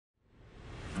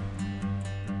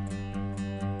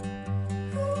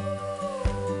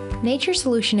Nature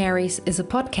Solutionaries is a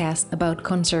podcast about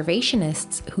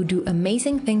conservationists who do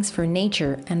amazing things for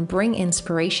nature and bring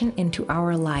inspiration into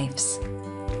our lives.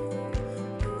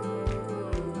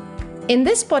 In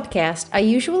this podcast, I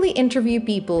usually interview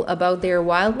people about their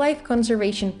wildlife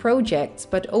conservation projects,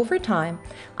 but over time,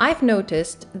 I've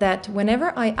noticed that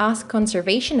whenever I ask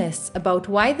conservationists about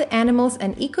why the animals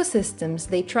and ecosystems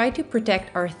they try to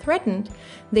protect are threatened,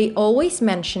 they always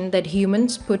mention that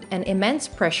humans put an immense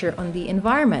pressure on the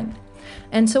environment.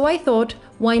 And so I thought,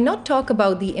 why not talk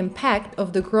about the impact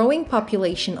of the growing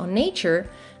population on nature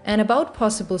and about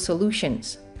possible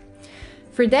solutions?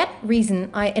 For that reason,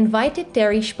 I invited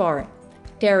Terry Spahr.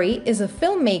 Terry is a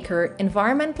filmmaker,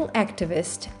 environmental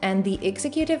activist, and the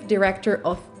executive director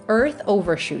of Earth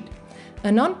Overshoot, a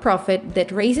nonprofit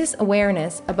that raises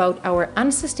awareness about our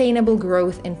unsustainable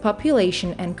growth in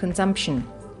population and consumption.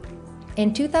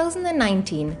 In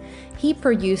 2019, he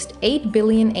produced 8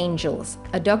 Billion Angels,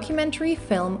 a documentary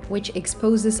film which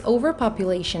exposes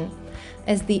overpopulation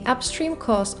as the upstream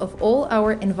cause of all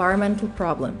our environmental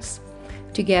problems.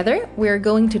 Together, we're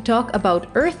going to talk about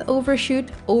Earth overshoot,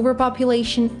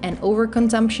 overpopulation, and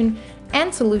overconsumption,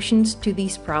 and solutions to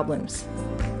these problems.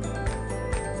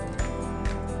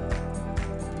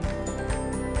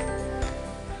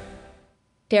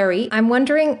 Terry, I'm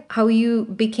wondering how you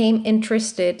became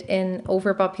interested in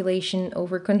overpopulation,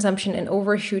 overconsumption, and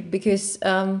overshoot, because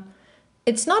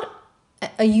it's not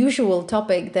a usual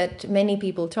topic that many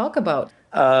people talk about.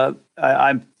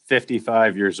 I'm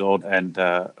 55 years old, and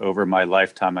over my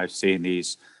lifetime, I've seen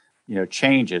these,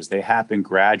 changes. They happen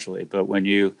gradually, but when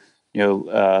you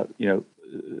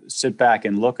sit back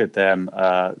and look at them,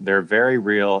 they're very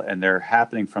real, and they're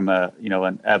happening from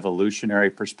an evolutionary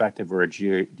perspective or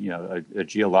a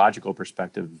geological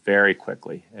perspective very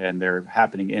quickly, and they're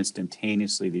happening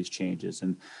instantaneously. These changes,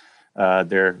 and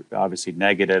they're obviously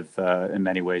negative in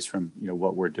many ways from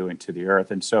what we're doing to the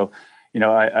earth, and so.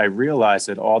 I realized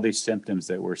that all these symptoms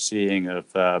that we're seeing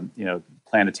of,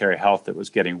 planetary health that was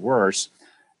getting worse,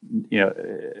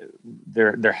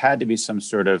 there had to be some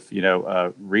sort of,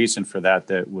 reason for that.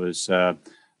 That was,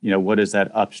 what is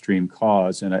that upstream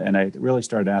cause? And I really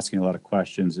started asking a lot of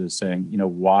questions, is saying,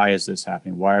 why is this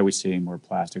happening? Why are we seeing more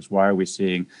plastics? Why are we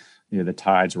seeing, the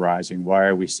tides rising? Why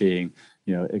are we seeing,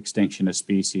 extinction of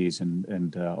species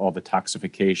and all the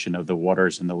toxification of the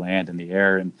waters and the land and the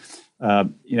air and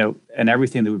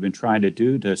everything that we've been trying to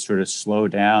do to sort of slow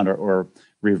down or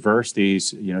reverse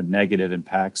these, negative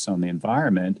impacts on the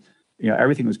environment,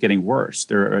 everything was getting worse.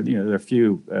 There are a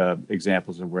few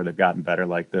examples of where they've gotten better,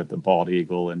 like the bald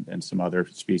eagle and some other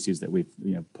species that we've,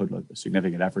 put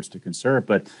significant efforts to conserve.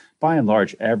 But by and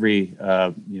large, every,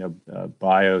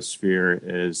 biosphere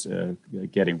is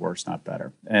getting worse, not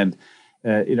better. And,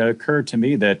 it occurred to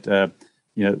me that,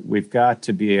 we've got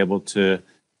to be able to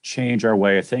change our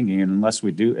way of thinking, and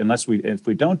if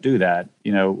we don't do that,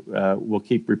 we'll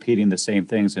keep repeating the same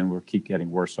things, and we'll keep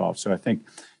getting worse off. So I think,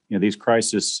 these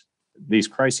crises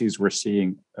we're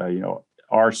seeing,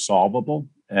 are solvable,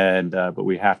 and but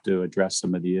we have to address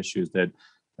some of the issues that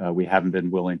we haven't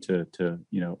been willing to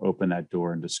open that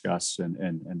door and discuss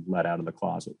and let out of the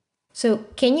closet. So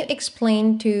can you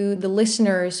explain to the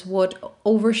listeners what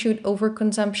overshoot,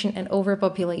 overconsumption, and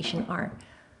overpopulation are?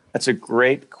 That's a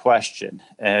great question,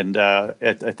 and I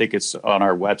think it's on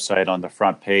our website on the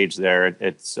front page there.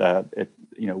 It's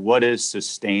what is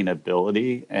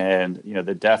sustainability, and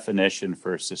the definition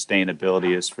for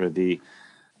sustainability is for the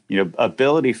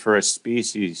ability for a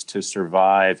species to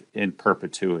survive in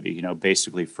perpetuity,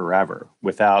 basically forever,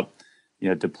 without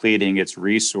depleting its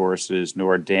resources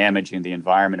nor damaging the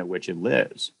environment in which it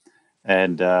lives.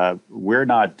 And we're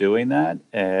not doing that,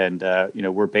 and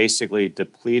we're basically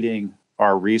depleting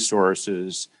our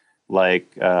resources,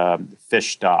 like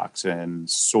fish stocks and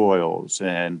soils,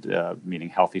 and meaning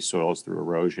healthy soils through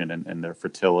erosion and their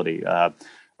fertility,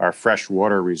 our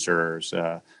freshwater reserves,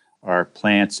 our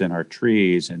plants and our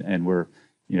trees, and we're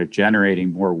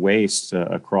generating more waste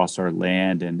across our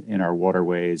land and in our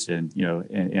waterways and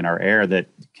in our air that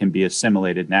can be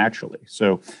assimilated naturally.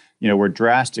 So we're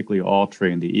drastically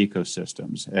altering the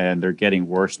ecosystems, and they're getting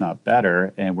worse, not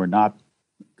better, and we're not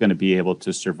going to be able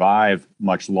to survive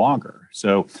much longer.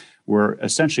 So we're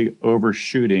essentially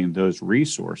overshooting those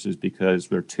resources because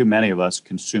there are too many of us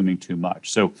consuming too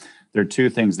much. So there are two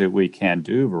things that we can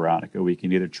do, Veronica. We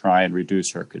can either try and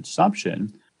reduce our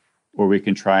consumption, or we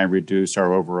can try and reduce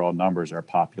our overall numbers, our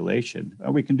population.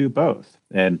 We can do both.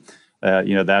 And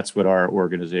that's what our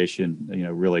organization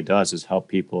really does, is help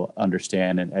people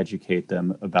understand and educate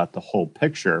them about the whole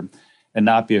picture, and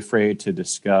not be afraid to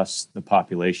discuss the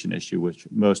population issue, which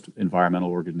most environmental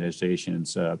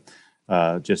organizations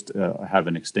have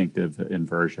an instinctive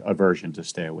aversion to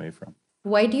stay away from.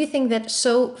 Why do you think that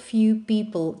so few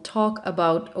people talk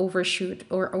about overshoot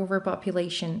or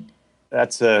overpopulation?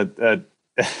 That's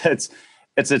it's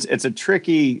it's a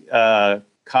tricky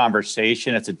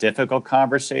conversation. It's a difficult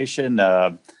conversation,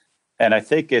 and I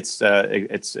think it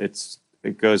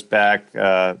goes back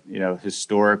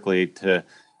historically to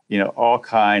all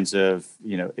kinds of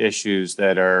issues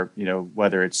that are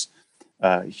whether it's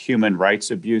human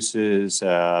rights abuses,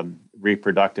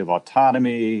 reproductive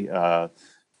autonomy,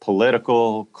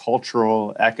 political,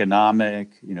 cultural, economic,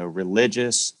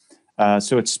 religious.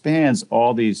 So it spans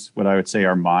all these, what I would say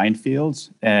are minefields.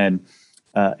 And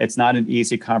it's not an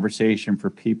easy conversation for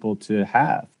people to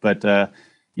have. But,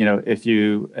 if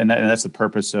you, and that's the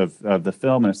purpose of the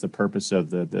film, and it's the purpose of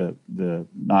the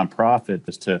nonprofit,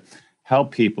 is to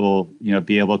help people,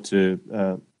 be able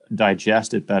to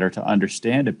digest it better, to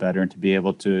understand it better, and to be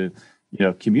able to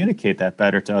communicate that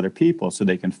better to other people so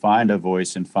they can find a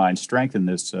voice and find strength in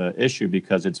this issue,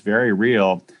 because it's very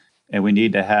real, and we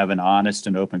need to have an honest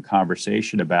and open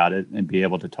conversation about it and be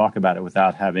able to talk about it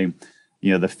without having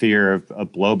the fear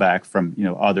of blowback from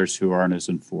others who aren't as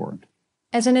informed.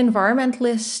 As an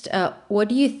environmentalist, what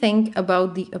do you think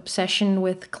about the obsession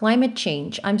with climate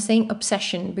change? I'm saying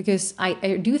obsession because I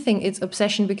do think it's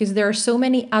obsession, because there are so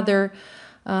many other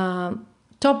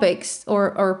topics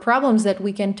or problems that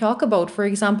we can talk about. For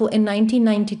example, in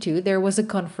 1992, there was a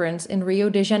conference in Rio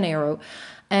de Janeiro,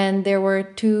 and there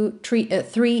were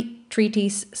three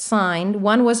treaties signed.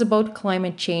 One was about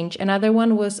climate change, another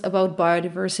one was about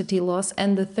biodiversity loss,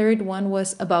 and the third one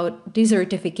was about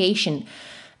desertification.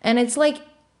 And it's like,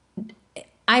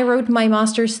 I wrote my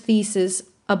master's thesis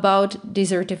about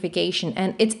desertification,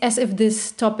 and it's as if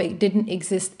this topic didn't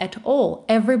exist at all.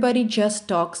 Everybody just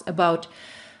talks about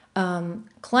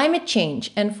climate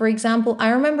change. And for example, I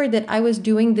remember that I was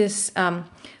doing this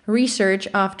research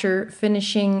after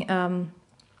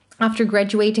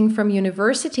graduating from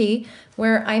university,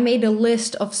 where I made a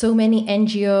list of so many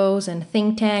NGOs and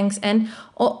think tanks, and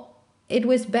it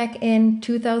was back in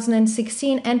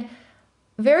 2016, and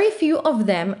very few of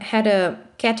them had a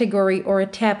category or a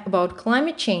tab about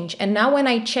climate change. And now when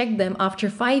I check them after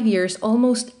 5 years,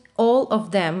 almost all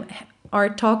of them are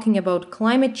talking about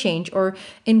climate change or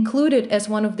included as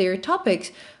one of their topics,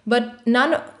 but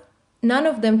none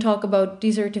of them talk about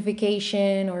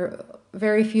desertification, or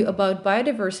very few about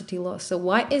biodiversity loss. So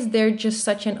why is there just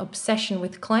such an obsession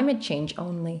with climate change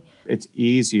only? It's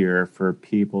easier for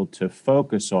people to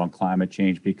focus on climate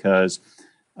change because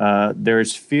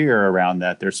there's fear around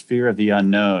that. There's fear of the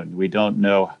unknown. We don't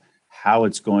know how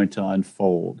it's going to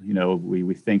unfold.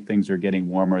 We think things are getting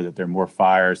warmer, that there are more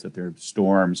fires, that there are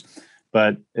storms,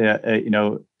 but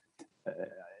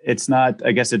it's not.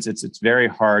 I guess it's very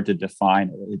hard to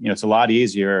define. It's a lot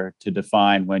easier to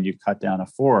define when you cut down a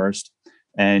forest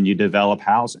and you develop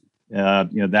housing.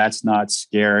 That's not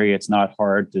scary. It's not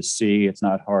hard to see. It's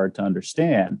not hard to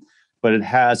understand, but it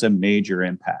has a major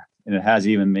impact. And it has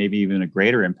maybe even a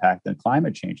greater impact than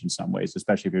climate change in some ways,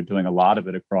 especially if you're doing a lot of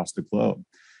it across the globe.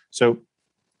 So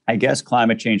I guess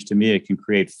climate change, to me, it can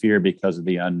create fear because of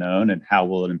the unknown and how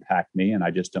will it impact me? And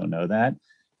I just don't know that.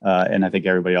 And I think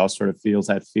everybody else sort of feels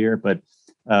that fear. But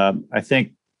I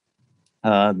think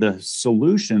the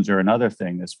solutions are another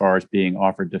thing as far as being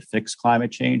offered to fix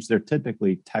climate change. They're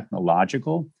typically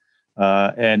technological.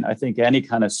 And I think any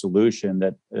kind of solution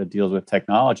that deals with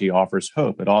technology offers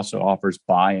hope. It also offers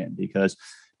buy-in because,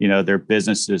 there are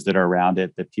businesses that are around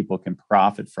it that people can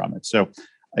profit from it. So,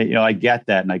 I get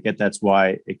that. And I get that's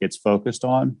why it gets focused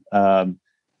on.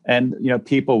 And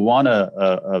people want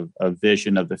a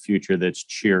vision of the future that's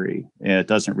cheery and it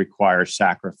doesn't require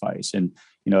sacrifice. And,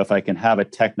 if I can have a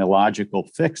technological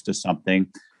fix to something,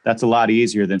 that's a lot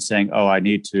easier than saying, oh, I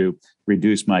need to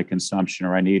reduce my consumption,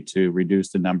 or I need to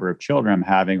reduce the number of children I'm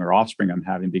having or offspring I'm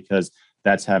having, because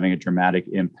that's having a dramatic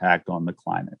impact on the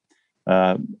climate.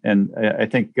 And I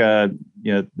think,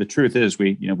 the truth is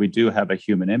we do have a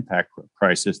human impact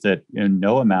crisis that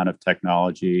no amount of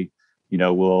technology,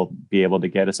 will be able to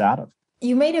get us out of.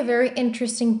 You made a very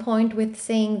interesting point with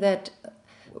saying that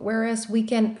whereas we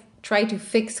can try to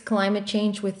fix climate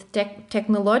change with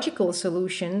technological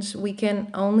solutions, we can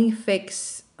only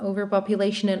fix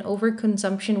overpopulation and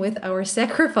overconsumption with our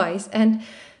sacrifice. And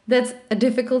that's a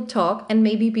difficult talk, and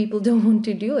maybe people don't want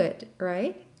to do it,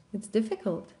 right? It's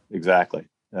difficult. Exactly.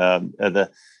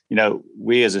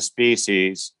 We as a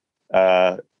species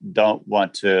don't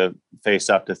want to face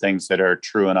up to things that are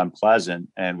true and unpleasant,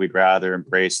 and we'd rather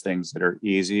embrace things that are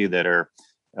easy, that are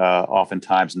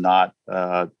oftentimes not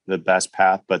the best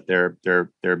path, but they're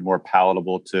more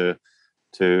palatable to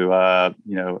to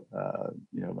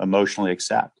emotionally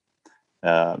accept.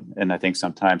 And I think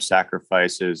sometimes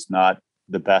sacrifice is not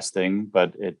the best thing,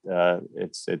 but it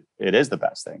is the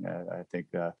best thing. I think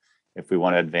if we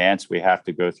want to advance, we have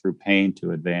to go through pain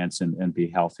to advance and be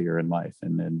healthier in life.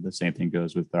 And then the same thing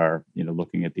goes with our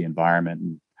looking at the environment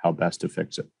and how best to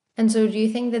fix it. And so, do you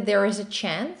think that there is a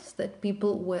chance that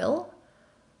people will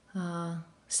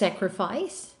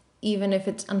sacrifice, even if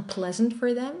it's unpleasant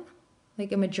for them?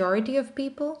 Like a majority of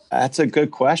people? That's a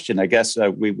good question. I guess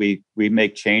we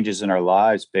make changes in our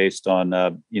lives based on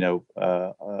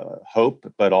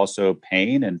hope, but also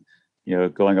pain, and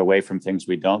going away from things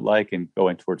we don't like and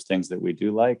going towards things that we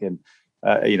do like. And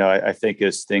I think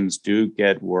as things do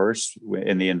get worse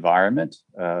in the environment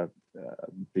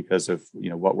because of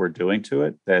what we're doing to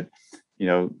it, that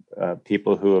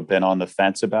people who have been on the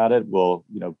fence about it will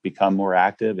become more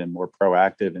active and more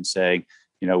proactive in saying,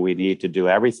 we need to do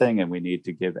everything and we need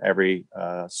to give every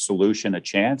solution a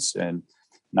chance. And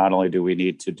not only do we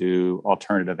need to do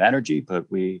alternative energy, but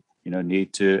we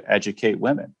need to educate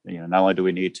women. Not only do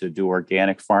we need to do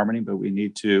organic farming, but we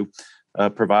need to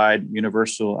provide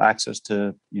universal access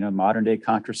to modern day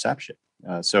contraception.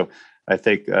 So I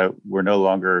think we're no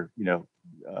longer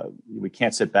we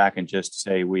can't sit back and just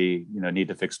say we need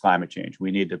to fix climate change. We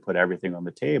need to put everything on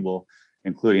the table,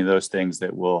 including those things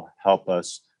that will help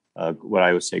us what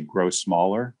I would say grow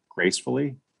smaller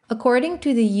gracefully. According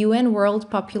to the UN World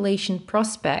Population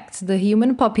Prospects, the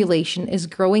human population is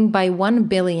growing by 1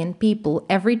 billion people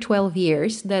every 12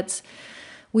 years.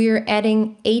 We are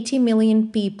adding 80 million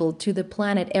people to the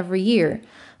planet every year.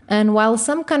 And while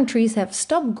some countries have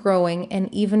stopped growing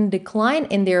and even declined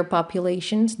in their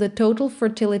populations, the total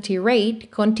fertility rate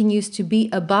continues to be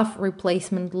above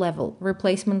replacement level.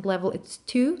 Replacement level, it's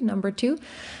number 2.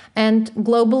 And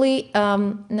globally,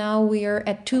 now we are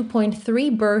at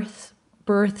 2.3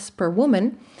 births per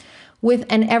woman, with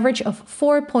an average of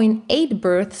 4.8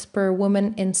 births per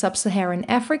woman in sub-Saharan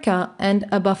Africa and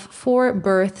above 4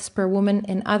 births per woman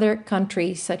in other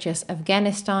countries such as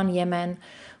Afghanistan, Yemen,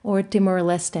 or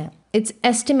Timor-Leste. It's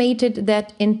estimated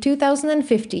that in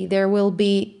 2050, there will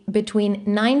be between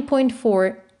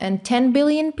 9.4 and 10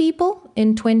 billion people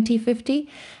in 2050,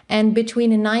 and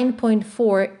between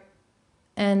 9.4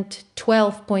 and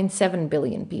 12.7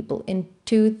 billion people in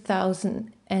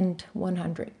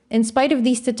 2100. In spite of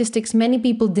these statistics, many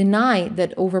people deny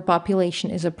that overpopulation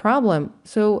is a problem.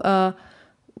 So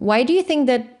why do you think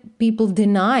that people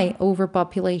deny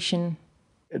overpopulation?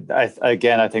 I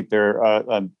think there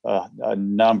are a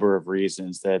number of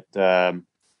reasons that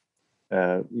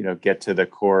get to the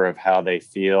core of how they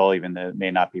feel, even though it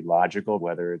may not be logical,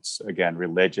 whether it's, again,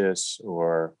 religious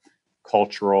or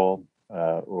cultural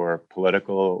or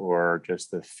political, or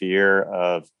just the fear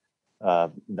of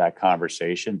that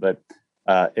conversation. But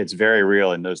it's very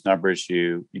real, and those numbers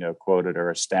you quoted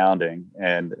are astounding.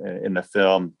 And in the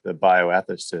film, the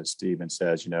bioethicist even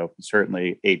says,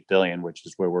 certainly 8 billion, which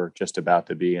is where we're just about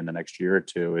to be in the next year or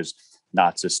two, is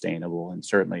not sustainable. And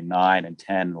certainly 9 and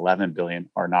 10, 11 billion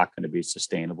are not going to be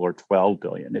sustainable, or 12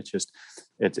 billion.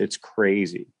 It's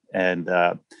crazy. And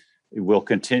we'll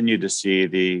continue to see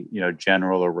the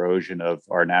general erosion of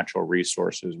our natural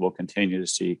resources. We'll continue to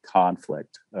see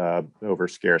conflict over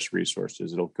scarce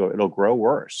resources. It'll grow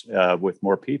worse with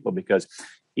more people, because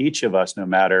each of us, no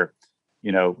matter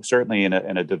certainly in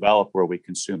a developed world, we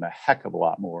consume a heck of a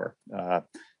lot more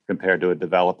compared to a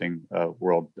developing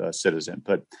world citizen.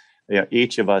 But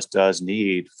each of us does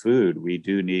need food. We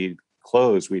do need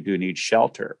clothes. We do need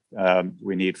shelter.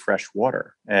 We need fresh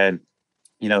water. And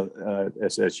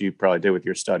as you probably did with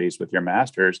your studies, with your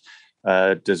master's,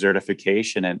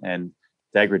 desertification and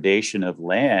degradation of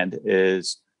land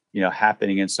is,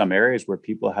 happening in some areas where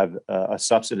people have a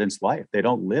subsistence life. They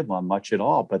don't live on much at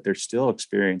all, but they're still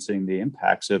experiencing the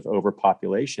impacts of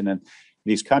overpopulation. And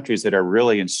these countries that are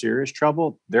really in serious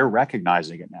trouble, they're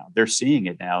recognizing it now. They're seeing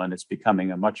it now, and it's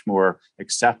becoming a much more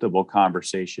acceptable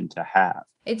conversation to have.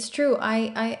 It's true.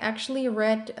 I actually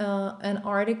read an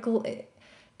article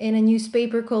in a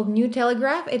newspaper called New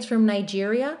Telegraph. It's from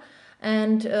Nigeria,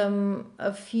 and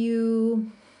a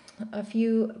few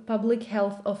public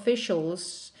health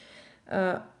officials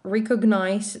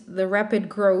recognize the rapid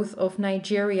growth of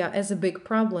Nigeria as a big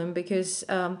problem, because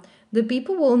the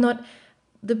people will not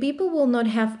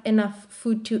have enough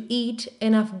food to eat,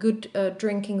 enough good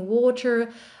drinking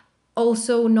water,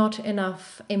 also not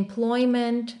enough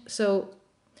employment. So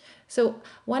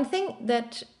one thing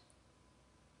that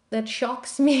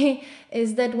shocks me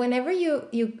is that whenever you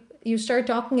start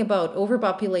talking about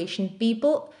overpopulation,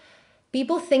 people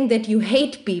think that you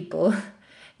hate people.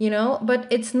 but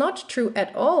it's not true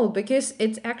at all, because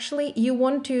it's actually, you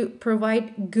want to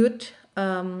provide good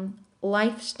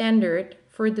life standard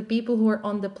for the people who are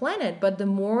on the planet. But the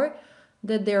more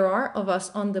that there are of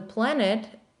us on the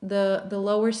planet, the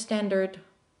lower standard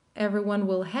everyone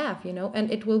will have,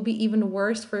 and it will be even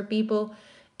worse for people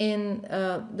in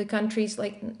the countries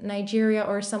like Nigeria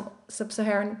or some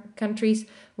sub-Saharan countries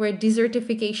where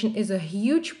desertification is a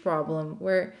huge problem,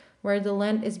 where the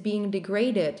land is being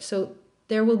degraded. So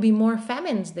there will be more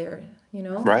famines there,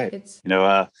 Right. It's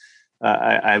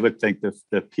I would think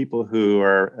the people who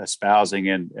are espousing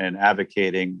and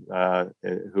advocating,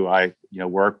 who I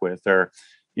work with, are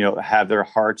have their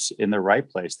hearts in the right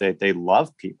place. They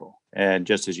love people, and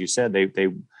just as you said,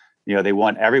 they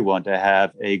want everyone to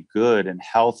have a good and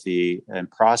healthy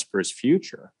and prosperous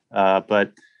future.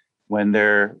 But when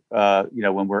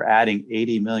when we're adding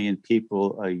 80 million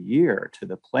people a year to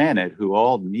the planet who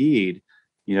all need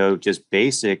just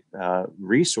basic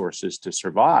resources to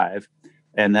survive,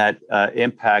 and that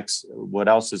impacts what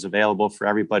else is available for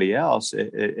everybody else,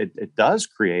 it does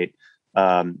create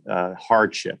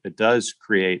hardship. It does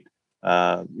create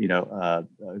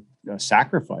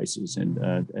sacrifices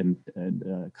and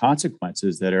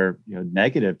consequences that are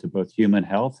negative to both human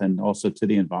health and also to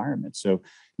the environment. So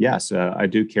yes, I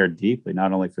do care deeply,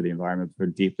 not only for the environment,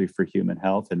 but deeply for human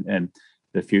health and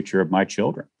the future of my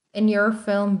children. In your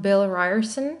film, Bill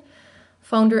Ryerson,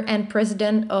 founder and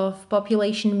president of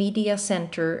Population Media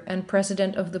Center and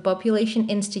president of the Population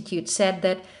Institute, said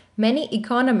that many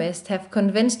economists have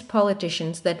convinced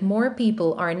politicians that more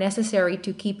people are necessary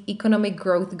to keep economic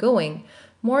growth going.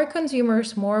 More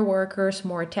consumers, more workers,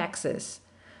 more taxes.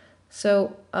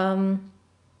 So can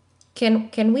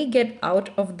we get out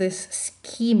of this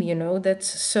scheme, that's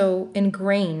so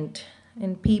ingrained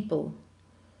in people?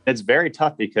 It's very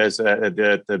tough because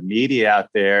the media out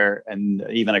there and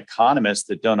even economists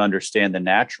that don't understand the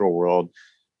natural world,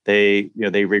 they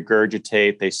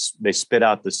regurgitate, they spit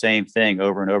out the same thing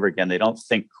over and over again. They don't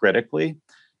think critically,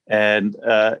 and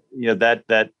that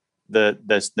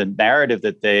the narrative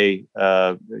that they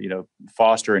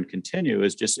foster and continue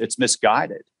is it's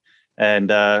misguided,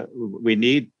 and we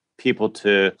need people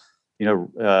to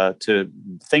to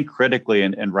think critically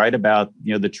and write about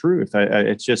the truth.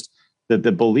 It's just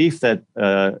the belief that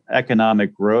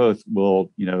economic growth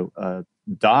will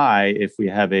die if we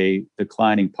have a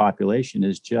declining population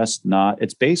is just not.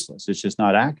 It's baseless. It's just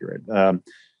not accurate. I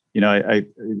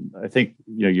think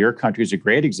your country is a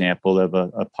great example of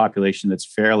a population that's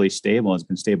fairly stable and has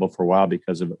been stable for a while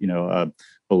because of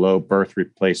below birth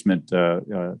replacement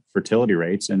fertility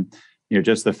rates, and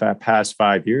just the past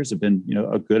 5 years have been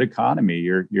a good economy.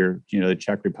 The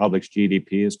Czech Republic's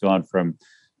GDP has gone from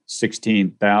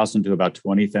 16,000 to about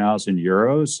 20,000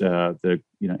 euros. The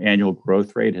annual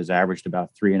growth rate has averaged about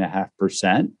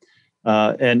 3.5%.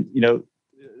 And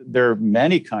there are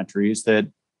many countries that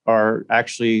are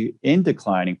actually in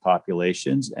declining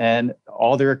populations, and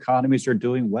all their economies are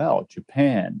doing well.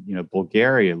 Japan,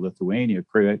 Bulgaria, Lithuania,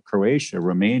 Croatia,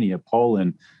 Romania,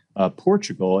 Poland,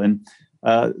 Portugal, and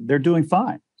they're doing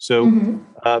fine. So,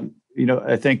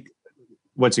 I think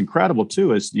what's incredible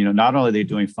too is not only are they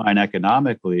doing fine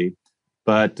economically,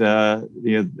 but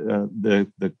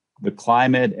the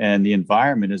climate and the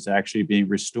environment is actually being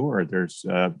restored. There's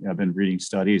I've been reading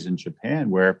studies in Japan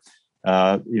where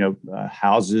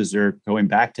houses are going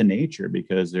back to nature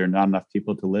because there are not enough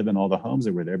people to live in all the homes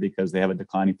that were there because they have a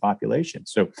declining population.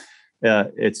 So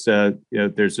it's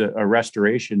there's a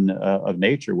restoration of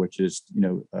nature, which is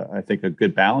I think a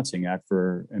good balancing act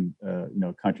for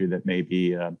a country that may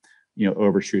be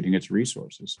overshooting its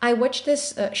resources. I watched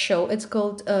this show. It's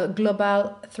called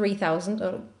Global 3000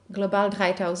 or Global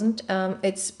 3000.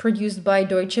 It's produced by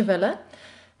Deutsche Welle.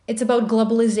 It's about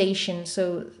globalization.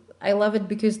 So I love it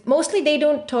because mostly they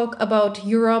don't talk about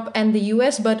Europe and the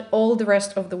US, but all the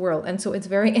rest of the world. And so it's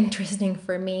very interesting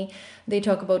for me. They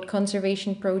talk about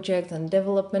conservation projects and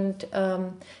development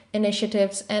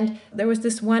initiatives. And there was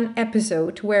this one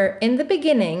episode where in the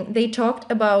beginning they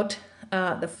talked about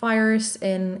the fires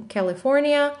in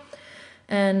California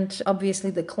and obviously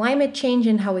the climate change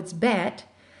and how it's bad.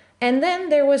 And then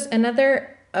there was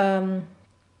another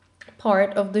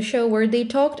part of the show where they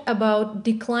talked about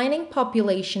declining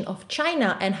population of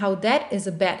China and how that is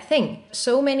a bad thing.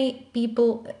 So many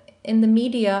people in the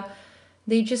media,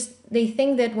 they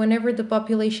think that whenever the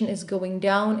population is going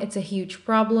down, it's a huge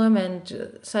problem,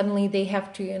 and suddenly they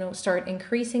have to start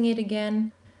increasing it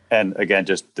again. And again,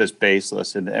 just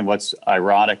baseless. And what's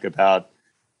ironic about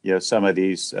some of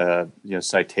these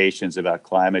citations about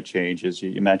climate change is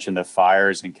you mentioned the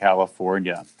fires in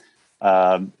California.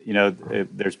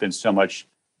 There's been so much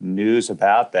news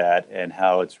about that and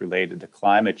how it's related to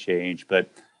climate change. But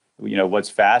what's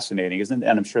fascinating isn't,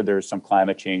 and I'm sure there's some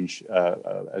climate change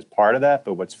as part of that.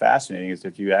 But what's fascinating is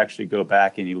if you actually go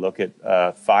back and you look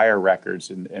at fire records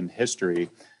in history,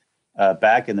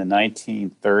 back in the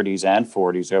 1930s and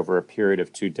 40s, over a period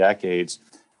of 2 decades,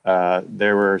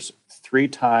 there were 3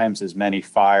 times as many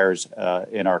fires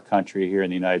in our country here in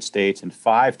the United States, and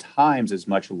 5 times as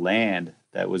much land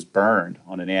that was burned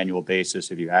on an annual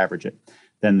basis, if you average it,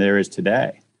 than there is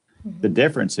today. Mm-hmm. The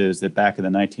difference is that back in the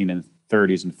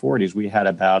 1930s and 40s, we had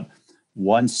about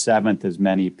 1/7 as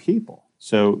many people.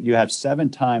 So you have 7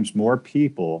 times more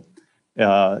people,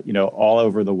 all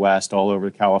over the West, all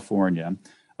over California,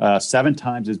 7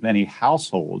 times as many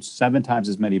households, 7 times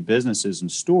as many businesses and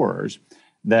stores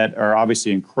that are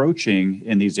obviously encroaching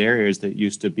in these areas that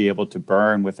used to be able to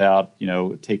burn without,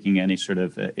 taking any sort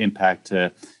of impact to,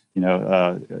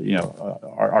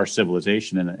 our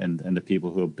civilization and the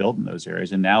people who have built in those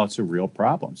areas. And now it's a real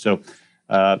problem. So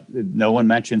no one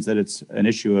mentions that it's an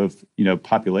issue of,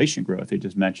 population growth. They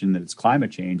just mention that it's climate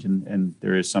change. And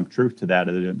there is some truth to that.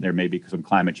 There may be some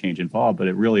climate change involved, but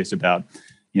it really is about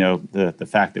the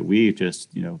fact that we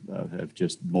just, have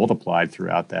just multiplied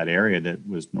throughout that area that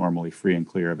was normally free and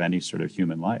clear of any sort of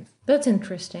human life. That's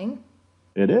interesting.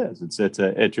 It is. It's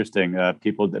interesting.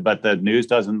 People, but the news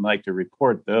doesn't like to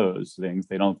report those things.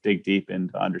 They don't dig deep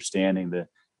into understanding the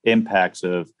impacts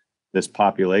of this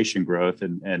population growth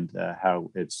and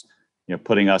how it's,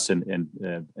 putting us in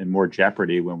more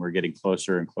jeopardy when we're getting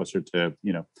closer and closer to,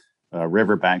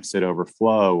 riverbanks that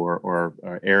overflow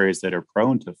or areas that are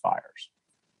prone to fires.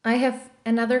 I have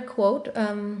another quote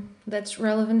that's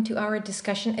relevant to our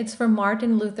discussion. It's from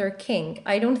Martin Luther King.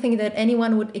 I don't think that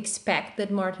anyone would expect that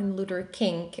Martin Luther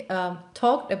King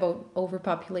talked about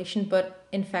overpopulation, but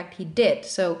in fact he did.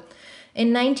 So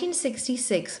in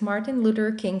 1966, Martin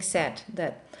Luther King said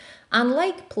that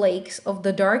unlike plagues of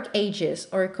the Dark Ages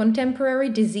or contemporary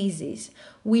diseases,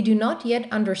 we do not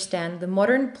yet understand the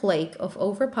modern plague of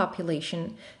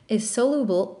overpopulation is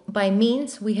soluble by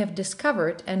means we have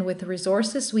discovered and with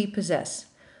resources we possess.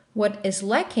 What is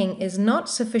lacking is not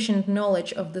sufficient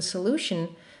knowledge of the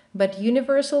solution, but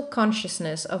universal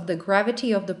consciousness of the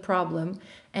gravity of the problem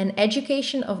and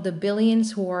education of the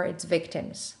billions who are its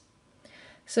victims.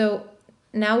 So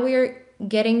now we're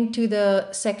getting to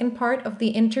the second part of the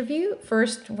interview.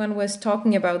 First one was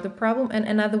talking about the problem and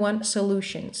another one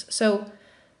solutions. So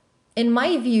in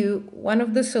my view, one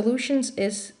of the solutions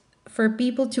is for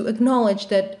people to acknowledge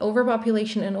that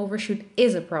overpopulation and overshoot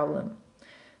is a problem.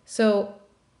 So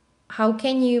how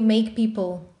can you make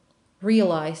people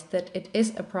realize that it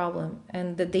is a problem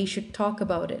and that they should talk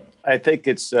about it? I think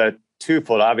it's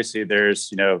twofold. Obviously, there's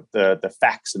the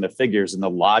facts and the figures and the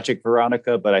logic,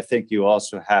 Veronica, but I think you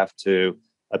also have to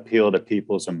appeal to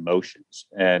people's emotions.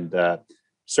 And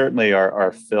certainly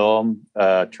our film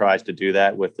tries to do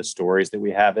that with the stories that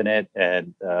we have in it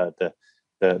and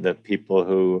the people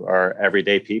who are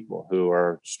everyday people who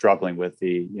are struggling with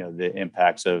the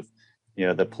impacts of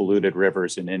the polluted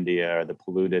rivers in India or the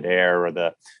polluted air or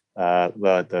their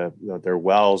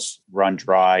wells run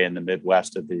dry in the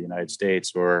Midwest of the United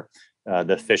States, or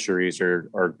the fisheries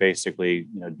are basically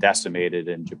decimated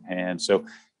in Japan. So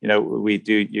you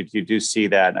do see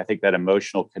that, and I think that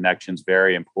emotional connection is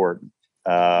very important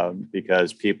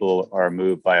because people are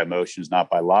moved by emotions, not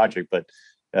by logic, but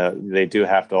they do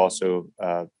have to also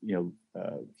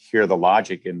hear the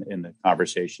logic in the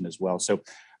conversation as well. So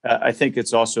I think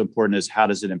it's also important is how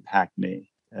does it impact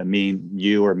me? I mean,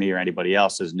 you or me or anybody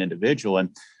else as an individual.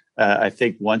 And I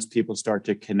think once people start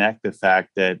to connect the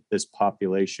fact that this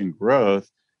population growth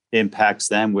impacts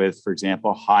them with, for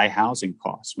example, high housing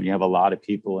costs. When you have a lot of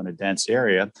people in a dense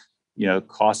area,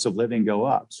 costs of living go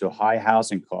up. So high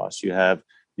housing costs, you have,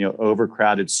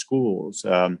 overcrowded schools.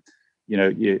 Here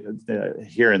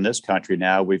in this country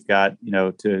now, we've got,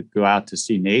 to go out to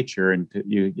see nature and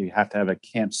you have to have a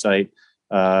campsite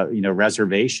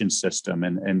reservation system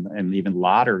and even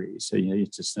lotteries. So,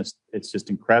 it's just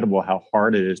incredible how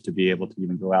hard it is to be able to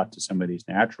even go out to some of these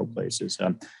natural places.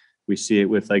 We see it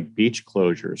with like beach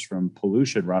closures from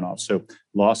pollution runoff. So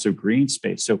loss of green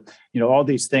space. So, all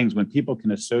these things, when people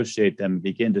can associate them,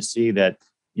 begin to see that,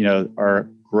 our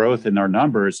growth in our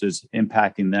numbers is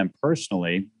impacting them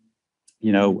personally.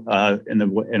 In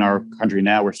our country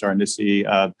now, we're starting to see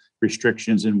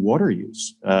restrictions in water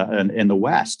use in the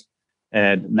West.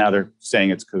 And now they're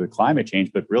saying it's because of climate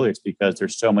change, but really it's because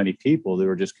there's so many people that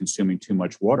are just consuming too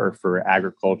much water for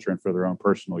agriculture and for their own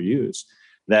personal use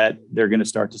that they're going to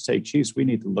start to say, geez, we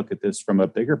need to look at this from a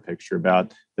bigger picture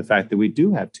about the fact that we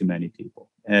do have too many people.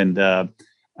 And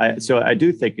So I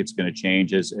do think it's going to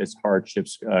change as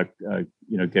hardships,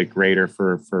 get greater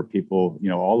for people,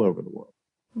 all over the world.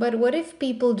 But what if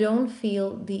people don't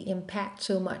feel the impact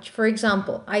so much? For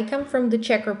example, I come from the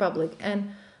Czech Republic,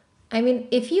 and I mean,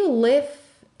 if you live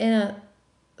in a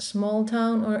small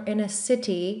town or in a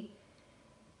city,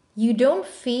 you don't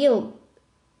feel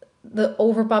the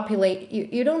overpopulate.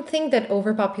 You don't think that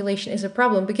overpopulation is a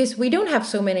problem because we don't have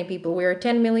so many people. We are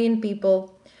 10 million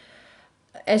people,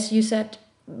 as you said,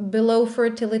 below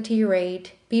fertility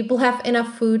rate. People have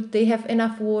enough food, they have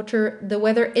enough water, the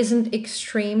weather isn't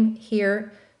extreme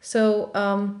here. So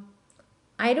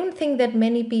I don't think that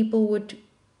many people would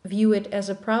view it as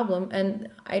a problem, and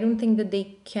I don't think that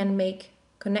they can make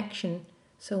connection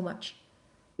so much.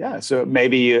 Yeah, so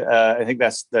maybe I think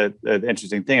that's the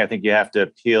interesting thing. I think you have to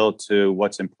appeal to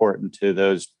what's important to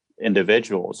those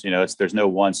individuals. There's no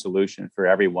one solution for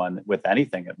everyone with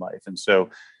anything in life, and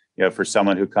so for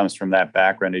someone who comes from that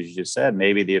background, as you just said,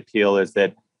 maybe the appeal is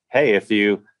that, hey, if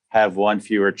you have one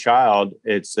fewer child,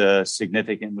 it's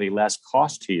significantly less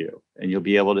cost to you, and you'll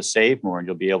be able to save more, and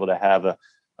you'll be able to have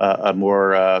a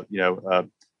more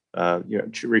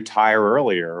retire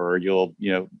earlier, or you'll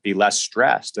be less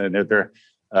stressed. And there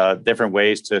are different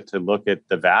ways to look at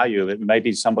the value. It might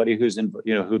be somebody who's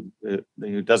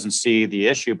who doesn't see the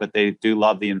issue, but they do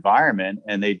love the environment,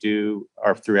 and they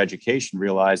or through education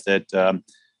realize that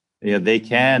they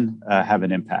can have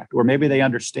an impact. Or maybe they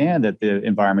understand that the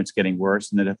environment's getting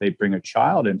worse, and that if they bring a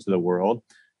child into the world,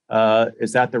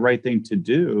 is that the right thing to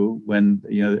do when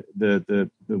the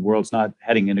world's not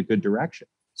heading in a good direction?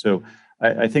 So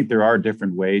I think there are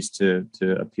different ways to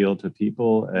appeal to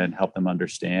people and help them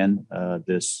understand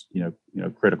this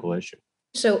critical issue.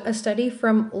 So, a study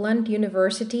from Lund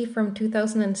University from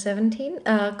 2017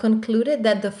 concluded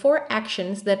that the four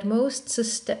actions that most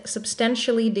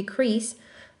substantially decrease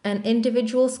an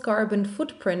individual's carbon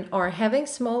footprint are having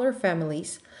smaller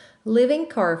families, living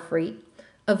car-free,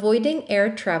 avoiding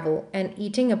air travel, and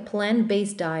eating a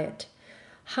plant-based diet.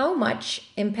 How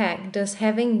much impact does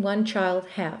having one child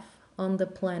have on the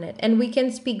planet? And we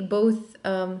can speak both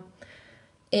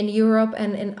in Europe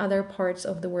and in other parts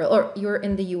of the world, or you're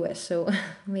in the US, so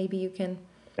maybe you can.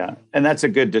 Yeah, and that's a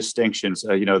good distinction.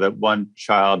 So, that one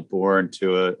child born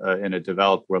in a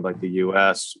developed world like the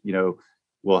US,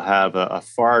 will have a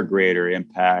far greater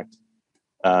impact,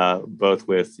 both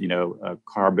with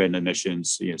carbon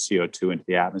emissions, CO2 into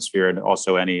the atmosphere, and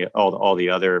also all the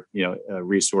other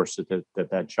resources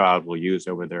that child will use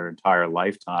over their entire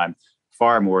lifetime,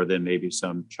 far more than maybe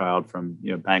some child from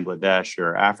Bangladesh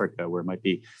or Africa, where it might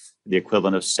be the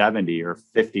equivalent of 70 or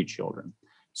 50 children.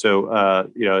 So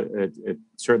it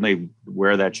certainly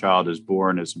where that child is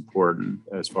born is important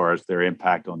as far as their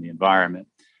impact on the environment.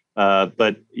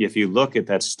 But if you look at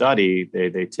that study,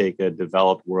 they take a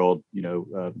developed world,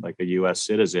 like a U.S.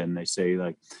 citizen, they say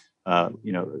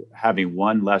having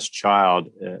one less child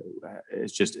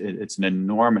it's an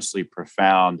enormously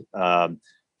profound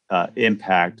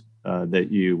impact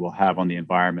that you will have on the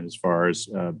environment, as far as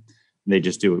they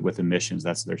just do it with emissions.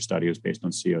 That's their study was based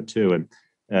on CO2.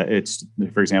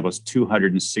 And for example, it's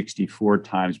 264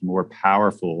 times more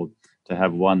powerful to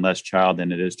have one less child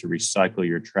than it is to recycle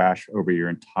your trash over your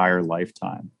entire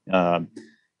lifetime.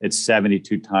 It's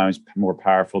 72 times more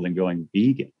powerful than going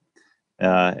vegan.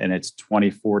 And it's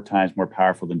 24 times more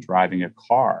powerful than driving a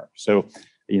car. So,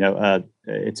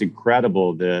 it's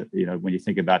incredible that, when you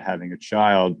think about having a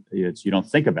child, you don't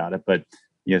think about it, but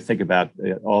think about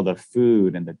all the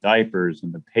food and the diapers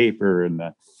and the paper and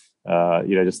the,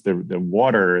 just the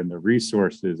water and the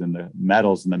resources and the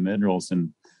metals and the minerals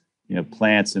and,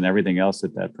 plants and everything else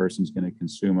that person's going to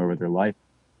consume over their life.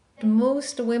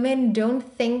 Most women don't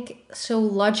think so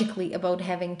logically about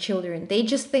having children. They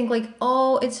just think like,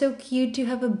 oh, it's so cute to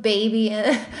have a baby,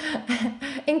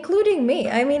 including me.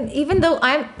 I mean, even though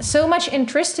I'm so much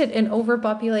interested in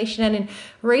overpopulation and in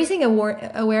raising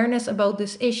awareness about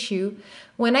this issue,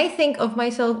 when I think of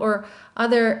myself or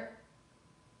other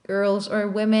girls or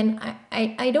women,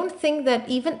 I don't think that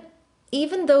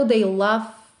even though they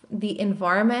love the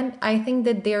environment, I think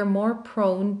that they're more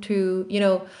prone to,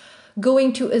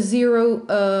 going to a zero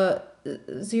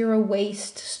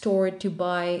waste store to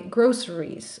buy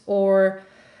groceries, or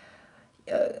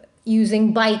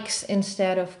using bikes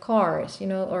instead of cars,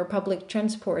 or public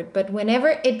transport. But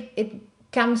whenever it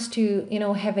comes to,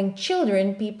 having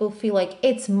children, people feel like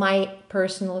it's my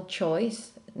personal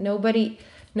choice. Nobody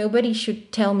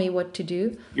should tell me what to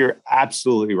do. You're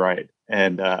absolutely right.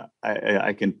 And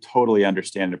I can totally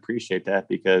understand and appreciate that,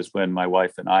 because when my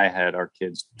wife and I had our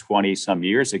kids 20 some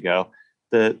years ago,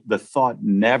 the thought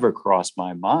never crossed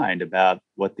my mind about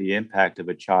what the impact of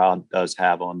a child does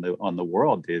have on the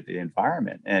world, the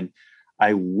environment. And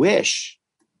I wish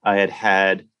I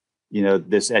had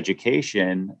this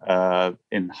education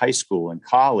in high school and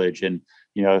college, and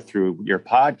through your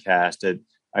podcast.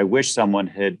 I wish someone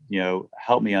had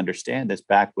helped me understand this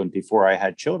back before I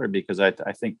had children, because I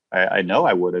think I know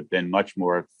I would have been much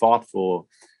more thoughtful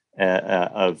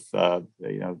and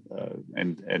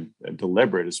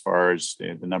deliberate as far as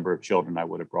the number of children I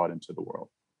would have brought into the world.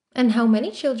 And how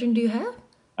many children do you have?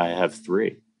 I have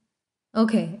 3.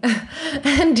 Okay.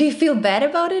 And do you feel bad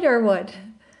about it or what?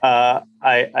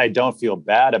 I don't feel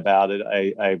bad about it.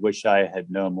 I wish I had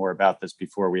known more about this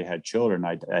before we had children.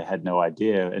 I had no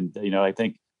idea. And, I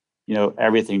think,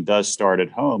 everything does start at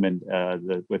home. And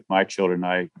with my children,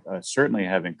 I certainly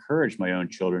have encouraged my own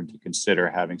children to consider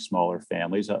having smaller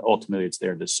families. Ultimately, it's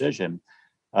their decision.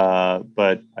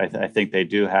 But I think they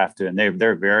do have to, and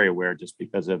they're very aware, just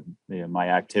because of my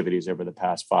activities over the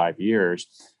past 5 years.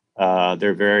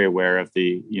 They're very aware of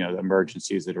the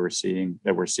emergencies that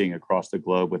we're seeing across the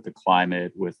globe with the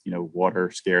climate, with water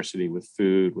scarcity, with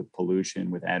food, with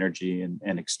pollution, with energy and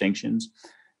extinctions.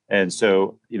 And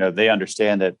so they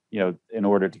understand that in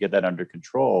order to get that under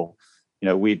control,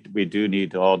 we do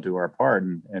need to all do our part,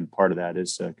 and part of that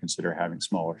is consider having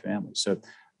smaller families. So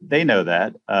they know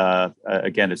that.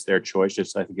 Again, it's their choice.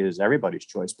 Just I think it is everybody's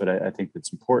choice. But I think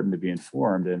it's important to be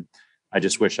informed, and I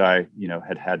just wish I,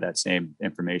 had that same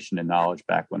information and knowledge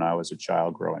back when I was a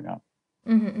child growing up.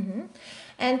 Mm-hmm, mm-hmm.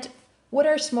 And what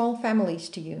are small families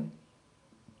to you?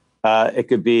 It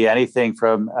could be anything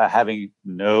from having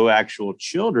no actual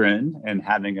children and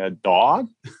having a dog.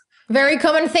 Very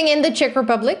common thing in the Czech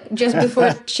Republic. Just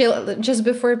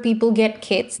before people get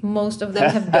kids, most of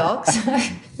them have dogs.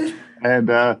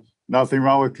 And nothing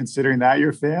wrong with considering that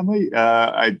your family.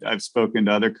 I've spoken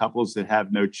to other couples that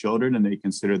have no children, and they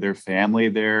consider their family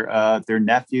their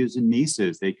nephews and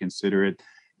nieces. They consider it.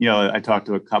 I talked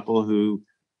to a couple who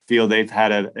feel they've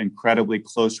had an incredibly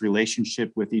close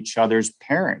relationship with each other's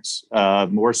parents,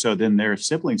 more so than their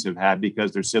siblings have had,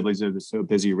 because their siblings are so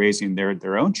busy raising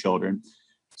their own children.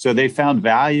 So they found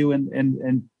value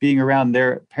in being around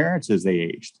their parents as they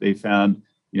aged. They found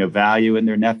value in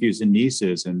their nephews and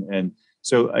nieces, and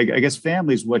so I guess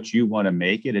family is what you want to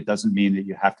make it. It doesn't mean that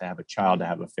you have to have a child to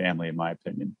have a family, in my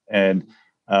opinion. And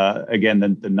again,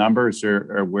 the numbers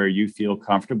are where you feel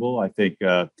comfortable. I think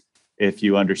if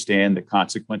you understand the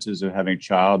consequences of having a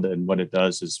child and what it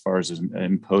does as far as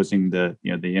imposing the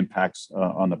impacts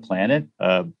on the planet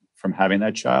from having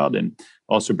that child, and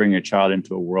also bringing a child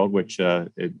into a world which,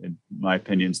 in my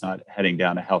opinion, is not heading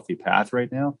down a healthy path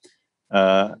right now.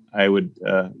 I would,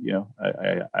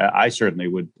 I certainly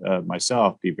would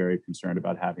myself be very concerned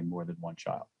about having more than one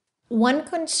child. One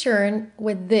concern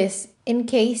with this, in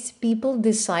case people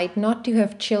decide not to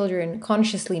have children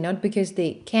consciously, not because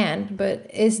they can't, but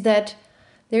is that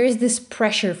there is this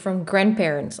pressure from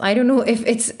grandparents. I don't know if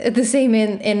it's the same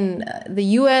in the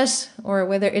US or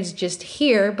whether it's just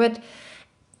here, but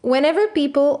whenever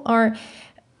people are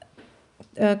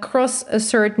cross a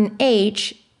certain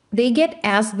age, they get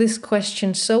asked this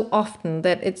question so often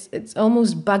that it's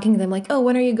almost bugging them, like, oh,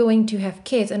 when are you going to have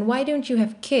kids? And why don't you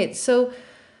have kids? So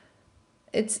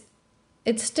it's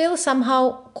still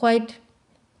somehow quite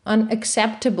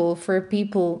unacceptable for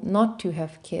people not to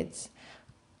have kids.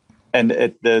 And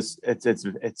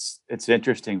it's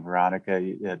interesting, Veronica,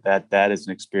 that is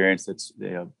an experience that's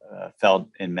felt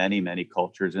in many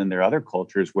cultures, and there are other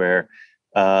cultures where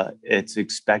it's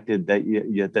expected that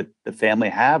that the family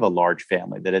have a large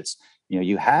family, that it's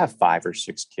you have 5 or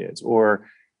 6 kids, or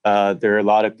there are a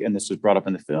lot of, and this was brought up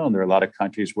in the film, there are a lot of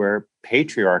countries where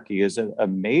patriarchy is a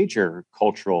major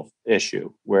cultural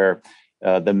issue, where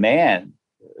the man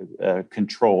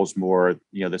controls more,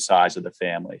 the size of the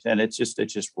family, and it's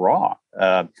just wrong.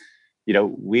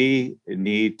 We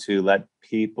need to let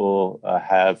people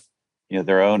have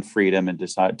their own freedom in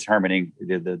determining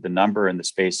the number and the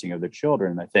spacing of the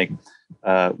children. And I think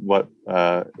what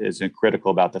is critical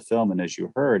about the film, and as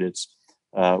you heard, it's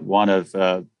one of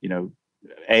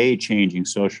changing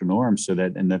social norms, so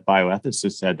that, and the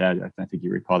bioethicist said that, I think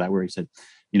you recall that, where he said,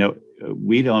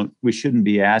 we shouldn't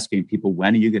be asking people,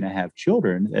 when are you going to have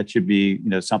children? That should be,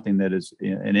 something that is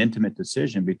an intimate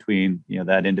decision between,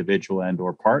 that individual and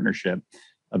or partnership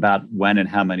about when and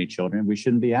how many children. We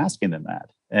shouldn't be asking them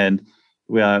that. And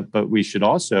but we should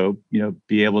also,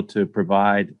 be able to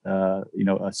provide, a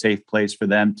safe place for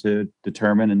them to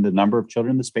determine the number of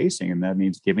children, the spacing, and that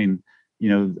means giving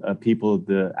people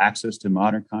the access to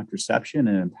modern contraception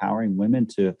and empowering women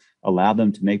to allow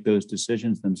them to make those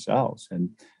decisions themselves. And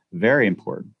very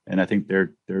important. And I think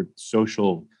there are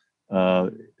social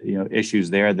issues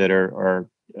there that are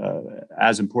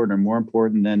as important or more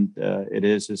important than it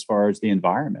is as far as the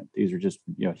environment. These are just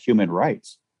human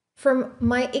rights. From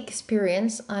my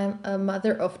experience, I'm a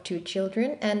mother of two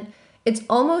children, and it's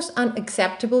almost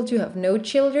unacceptable to have no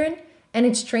children. And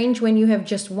it's strange when you have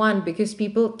just one, because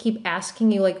people keep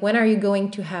asking you, like, when are you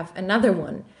going to have another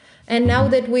one? And now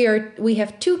that we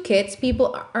have two kids,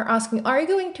 people are asking, are you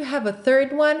going to have a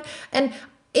third one? And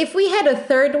if we had a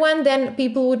third one, then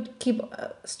people would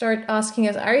start asking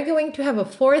us, are you going to have a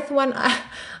fourth one?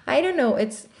 I don't know.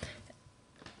 It's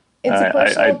a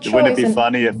personal choice. Wouldn't it be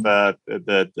funny if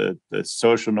the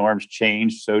social norms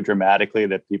changed so dramatically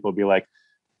that people would be like,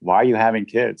 why are you having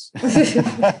kids?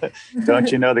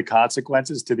 Don't you know the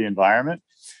consequences to the environment?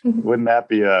 Wouldn't that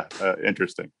be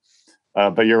interesting?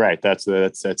 But you're right. That's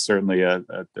certainly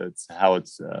that's how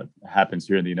it's happens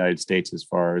here in the United States, as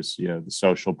far as the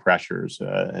social pressures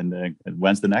and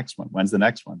when's the next one? When's the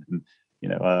next one? And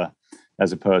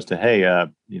as opposed to, hey,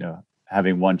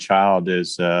 having one child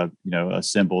is a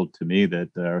symbol to me that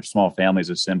our small family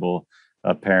is a symbol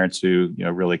of parents who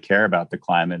really care about the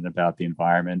climate and about the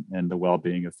environment and the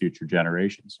well-being of future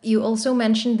generations. You also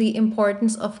mentioned the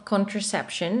importance of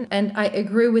contraception, and I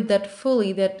agree with that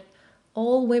fully, that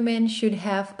all women should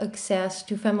have access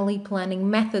to family planning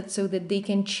methods so that they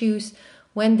can choose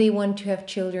when they want to have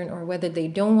children or whether they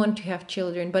don't want to have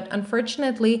children. But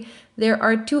unfortunately, there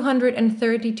are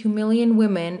 232 million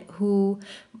women who,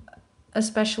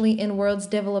 especially in world's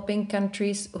developing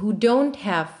countries, who don't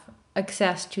have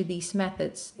access to these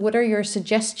methods. What are your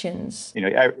suggestions?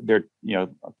 There are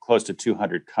close to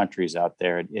 200 countries out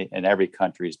there, and every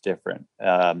country is different.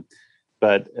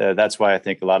 But that's why I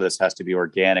think a lot of this has to be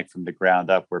organic from the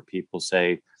ground up, where people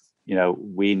say,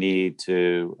 we need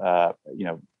to,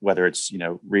 whether it's,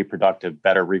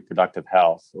 better reproductive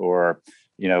health, or,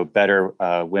 better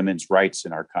women's rights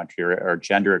in our country, or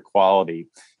gender equality.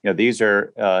 These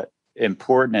are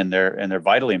important, and they're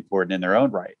vitally important in their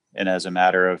own right, and as a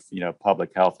matter of,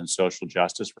 public health and social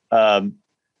justice.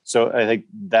 So I think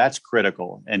that's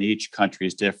critical, and each country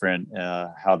is different,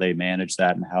 how they manage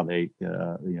that and how they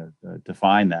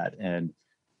define that.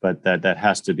 But that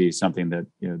has to be something that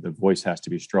the voice has to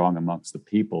be strong amongst the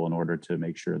people in order to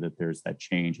make sure that there's that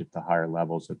change at the higher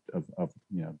levels of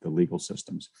the legal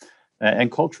systems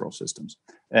and cultural systems.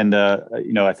 And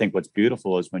I think what's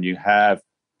beautiful is when you have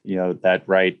that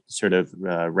right sort of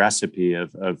recipe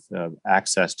of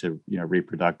access to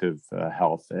reproductive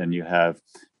health, and you have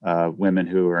women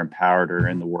who are empowered or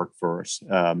in the workforce.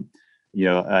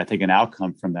 I think an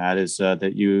outcome from that is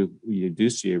that you do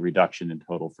see a reduction in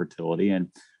total fertility, and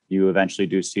you eventually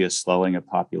do see a slowing of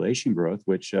population growth,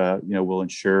 which will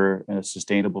ensure a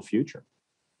sustainable future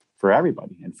for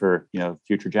everybody and for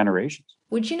future generations.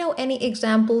 Would you know any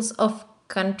examples of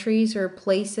countries or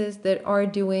places that are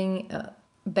doing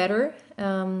better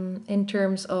in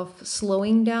terms of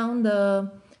slowing down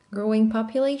the growing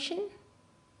population?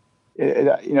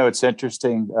 It's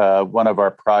interesting. One of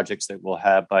our projects that we'll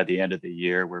have by the end of the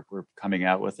year, we're coming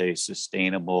out with a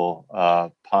sustainable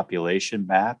population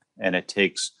map, and it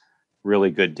takes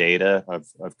really good data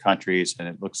of countries, and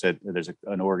it looks at, there's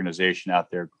an organization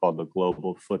out there called the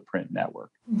Global Footprint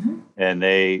Network, and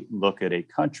they look at a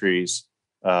country's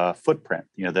footprint,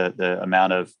 the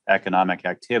amount of economic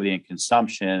activity and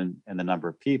consumption and the number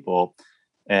of people,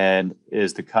 and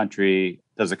does the country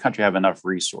have enough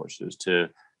resources to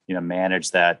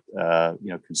manage that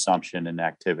consumption and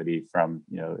activity from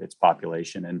its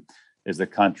population, and is the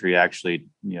country actually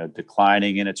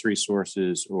declining in its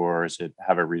resources, or is it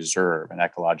have an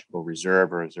ecological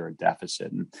reserve, or is there a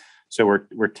deficit? And so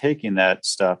we're taking that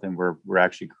stuff, and we're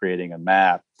actually creating a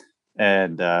map,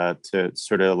 and to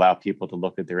sort of allow people to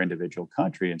look at their individual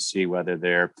country and see whether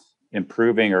they're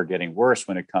improving or getting worse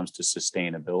when it comes to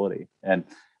sustainability. And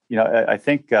I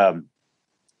think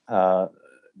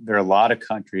there are a lot of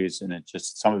countries, and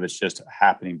some of it's just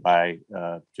happening by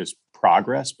just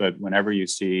progress. But whenever you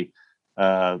see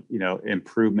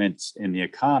improvements in the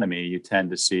economy, you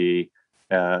tend to see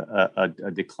a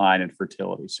decline in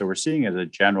fertility. So we're seeing, as a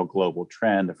general global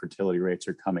trend, the fertility rates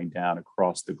are coming down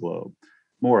across the globe,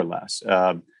 more or less.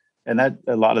 And that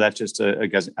a lot of that's just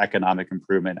economic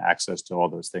improvement, access to all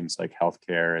those things like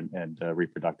healthcare and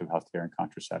reproductive healthcare and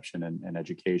contraception and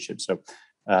education. So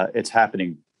it's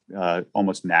happening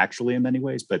almost naturally in many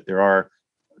ways, but there are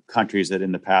countries that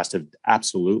in the past have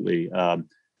absolutely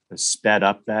sped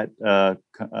up that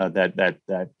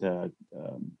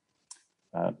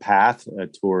path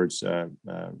towards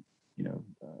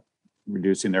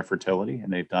reducing their fertility,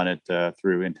 and they've done it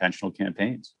through intentional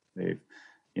campaigns. They've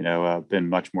been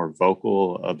much more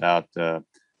vocal about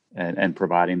and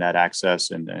providing that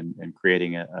access and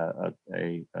creating a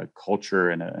culture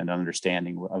and an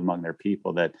understanding among their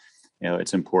people that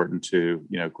it's important to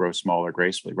grow smaller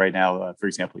gracefully. Right now, for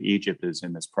example, Egypt is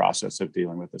in this process of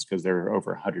dealing with this because there are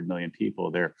over 100 million people.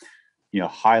 They're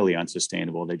highly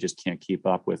unsustainable. They just can't keep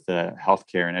up with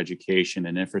healthcare and education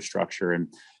and infrastructure, and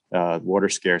water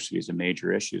scarcity is a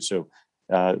major issue. So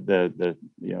the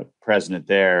president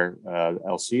there,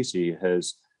 El Sisi,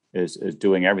 is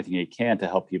doing everything he can to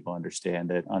help people understand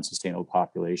that unsustainable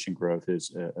population growth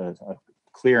is a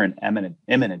clear and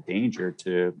imminent danger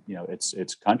to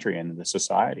its country and the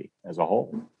society as a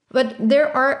whole. But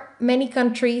there are many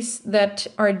countries that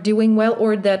are doing well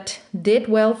or that did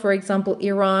well. For example,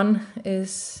 Iran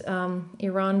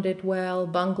did well,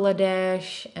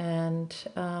 Bangladesh and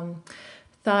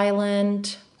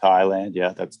Thailand. Thailand,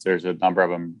 yeah, there's a number of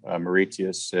them.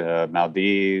 Mauritius,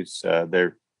 Maldives,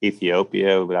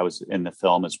 Ethiopia, that was in the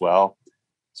film as well.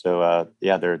 So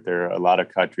there are a lot of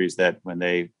countries that when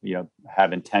they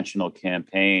have intentional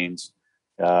campaigns,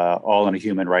 all in a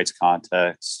human rights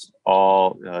context,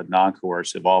 all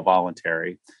non-coercive, all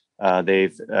voluntary,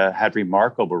 they've had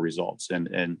remarkable results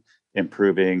in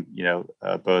improving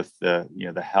both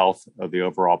the health of the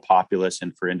overall populace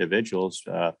and for individuals.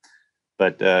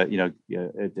 But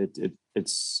it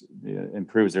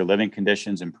improves their living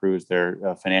conditions, improves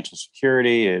their financial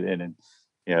security, and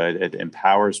it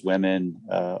empowers women.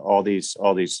 All these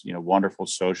wonderful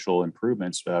social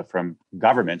improvements from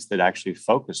governments that actually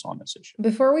focus on this issue.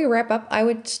 Before we wrap up, I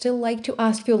would still like to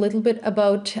ask you a little bit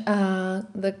about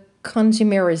the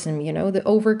consumerism, the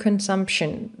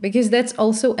overconsumption, because that's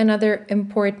also another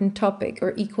important topic,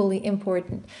 or equally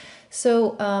important.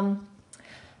 So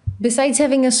besides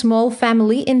having a small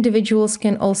family, individuals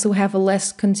can also have a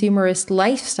less consumerist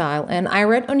lifestyle. And I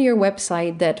read on your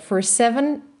website that for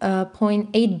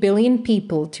 7.8 billion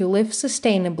people to live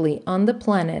sustainably on the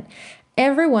planet,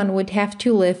 everyone would have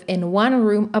to live in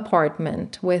one-room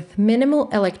apartment with minimal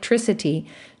electricity,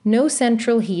 no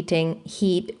central heating,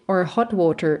 heat, or hot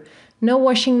water, no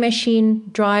washing machine,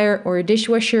 dryer, or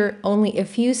dishwasher, only a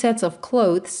few sets of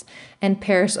clothes and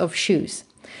pairs of shoes.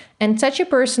 And such a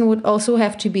person would also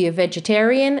have to be a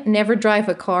vegetarian, never drive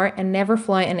a car, and never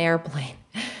fly an airplane.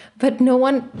 But no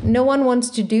one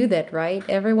wants to do that, right?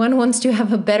 Everyone wants to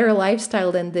have a better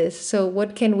lifestyle than this. So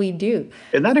what can we do?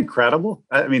 Isn't that incredible?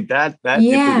 I mean, that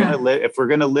Yeah. if we're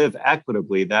gonna live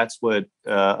equitably, that's what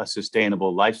a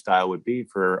sustainable lifestyle would be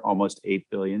for almost 8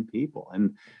 billion people.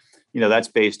 And that's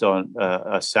based on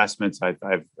assessments.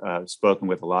 I've spoken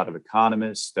with a lot of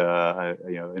economists,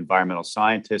 environmental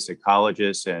scientists,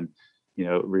 ecologists, and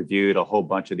reviewed a whole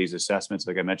bunch of these assessments.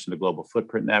 Like I mentioned, the Global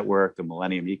Footprint Network, the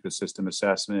Millennium Ecosystem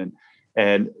Assessment,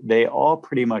 and they all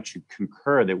pretty much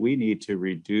concur that we need to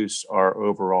reduce our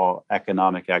overall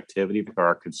economic activity,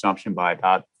 our consumption, by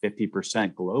about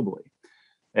 50% globally.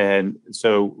 And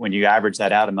so when you average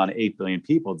that out among 8 billion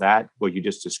people, that what you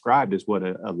just described is what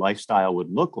a lifestyle would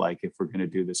look like if we're going to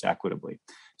do this equitably.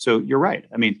 So you're right.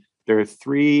 I mean, there are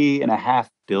 3.5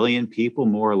 billion people,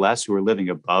 more or less, who are living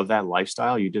above that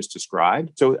lifestyle you just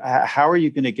described. So how are you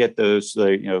going to get those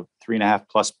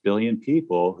 3.5+ billion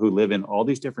people who live in all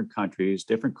these different countries,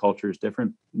 different cultures,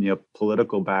 different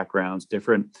political backgrounds,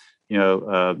 different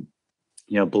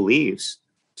beliefs,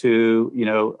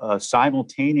 to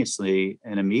simultaneously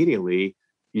and immediately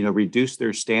reduce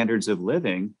their standards of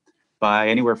living by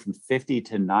anywhere from 50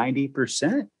 to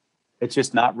 90%? It's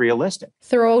just not realistic.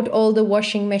 Throw out all the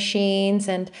washing machines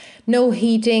and no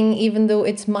heating, even though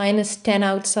it's -10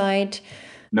 outside.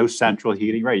 No central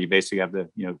heating, right? You basically have to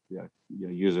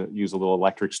use a little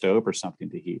electric stove or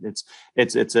something to heat.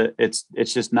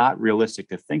 It's just not realistic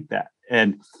to think that.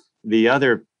 And the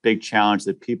other big challenge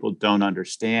that people don't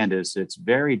understand is it's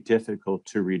very difficult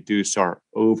to reduce our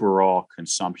overall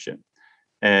consumption.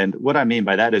 And what I mean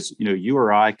by that is, you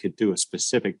or I could do a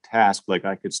specific task, like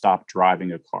I could stop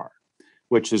driving a car,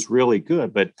 which is really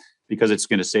good, but because it's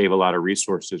going to save a lot of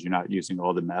resources, you're not using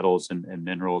all the metals and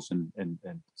minerals and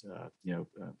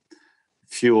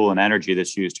fuel and energy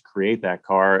that's used to create that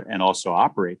car and also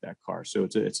operate that car. So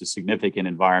it's a significant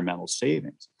environmental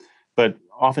savings. But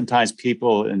oftentimes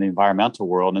people in the environmental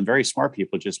world, and very smart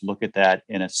people, just look at that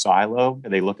in a silo.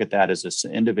 They look at that as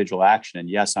an individual action. And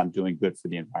yes, I'm doing good for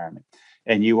the environment.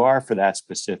 And you are for that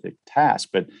specific task.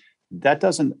 But that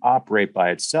doesn't operate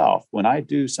by itself. When I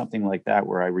do something like that,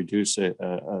 where I reduce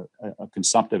a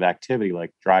consumptive activity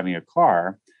like driving a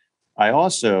car, I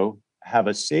also have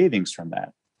a savings from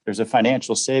that. There's a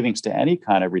financial savings to any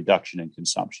kind of reduction in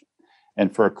consumption.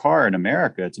 And for a car in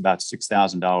America, it's about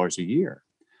 $6,000 a year.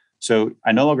 So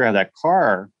I no longer have that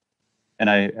car and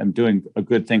I am doing a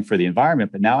good thing for the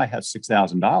environment, but now I have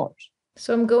 $6,000.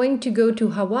 So I'm going to go to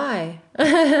Hawaii.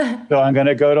 So I'm going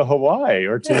to go to Hawaii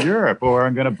or to Europe, or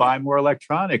I'm going to buy more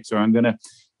electronics, or I'm going to,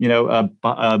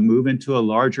 move into a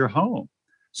larger home.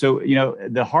 So,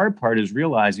 the hard part is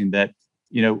realizing that,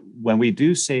 when we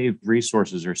do save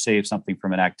resources or save something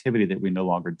from an activity that we no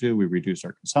longer do, we reduce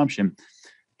our consumption.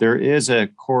 There is a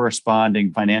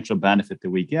corresponding financial benefit that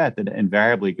we get that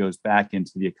invariably goes back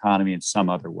into the economy in some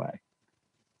other way.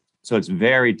 So it's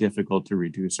very difficult to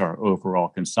reduce our overall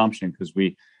consumption because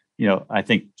I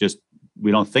think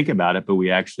we don't think about it, but we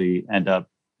actually end up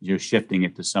shifting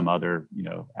it to some other,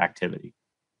 activity.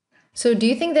 So do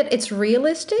you think that it's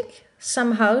realistic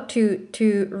somehow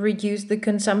to reduce the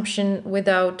consumption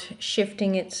without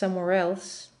shifting it somewhere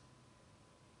else?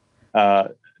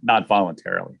 Not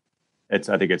voluntarily. I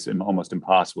think it's almost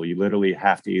impossible. You literally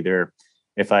have to either,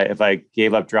 if I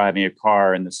gave up driving a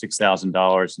car and the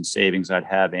 $6,000 in savings I'd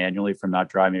have annually from not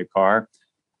driving a car,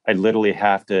 I'd literally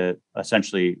have to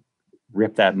essentially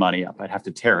rip that money up. I'd have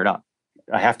to tear it up.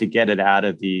 I have to get it out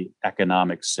of the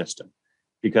economic system,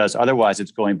 because otherwise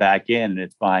it's going back in and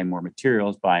it's buying more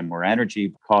materials, buying more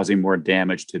energy, causing more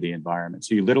damage to the environment.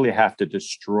 So you literally have to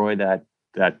destroy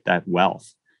that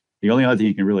wealth. The only other thing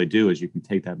you can really do is you can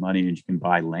take that money and you can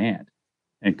buy land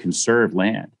and conserve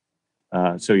land.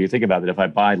 So you think about it, if I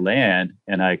buy land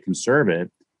and I conserve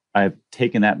it, I've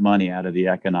taken that money out of the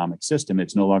economic system.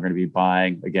 It's no longer going to be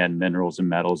buying, again, minerals and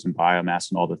metals and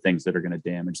biomass and all the things that are going to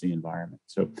damage the environment.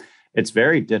 So it's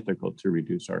very difficult to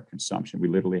reduce our consumption. We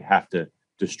literally have to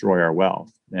destroy our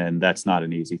wealth, and that's not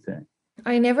an easy thing.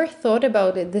 I never thought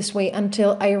about it this way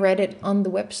until I read it on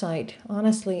the website.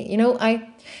 Honestly,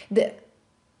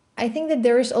 I think that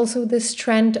there is also this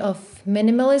trend of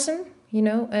minimalism,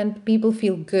 and people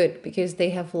feel good because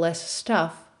they have less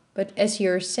stuff. But as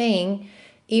you're saying,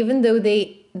 even though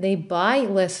they buy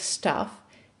less stuff,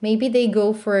 maybe they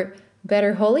go for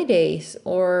better holidays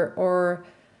or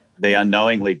they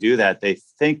unknowingly do that. They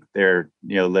think they're,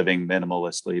 living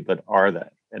minimalistically, but are they?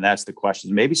 And that's the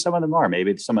question. Maybe some of them are.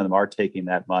 Maybe some of them are taking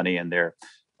that money and they're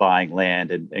buying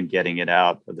land and getting it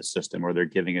out of the system, or they're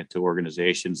giving it to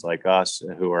organizations like us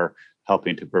who are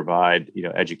helping to provide,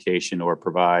 education or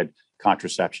provide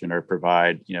contraception or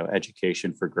provide,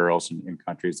 education for girls in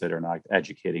countries that are not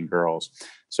educating girls.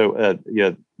 So,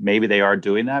 maybe they are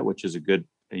doing that, which is a good,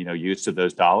 use of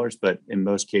those dollars. But in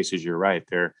most cases, you're right.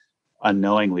 They're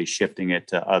unknowingly shifting it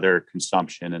to other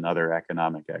consumption and other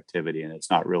economic activity. And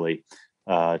it's not really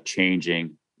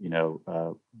changing,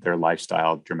 their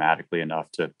lifestyle dramatically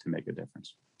enough to make a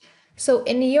difference. So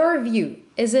in your view,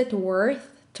 is it worth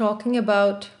talking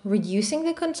about reducing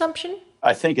the consumption?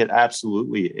 I think it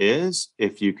absolutely is.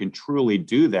 If you can truly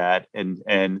do that,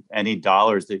 and any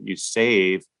dollars that you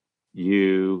save,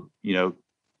 you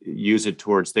use it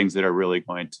towards things that are really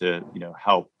going to,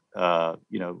 help,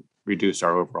 reduce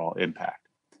our overall impact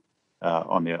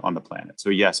on the planet. So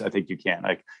yes, I think you can.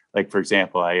 Like for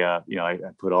example, I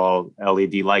put all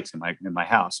LED lights in my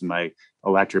house, and my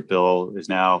electric bill is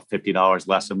now $50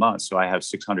 less a month. So I have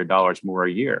 $600 more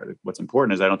a year. What's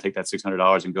important is I don't take that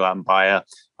 $600 and go out and buy an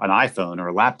iPhone or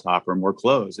a laptop or more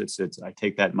clothes. It's I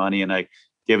take that money and I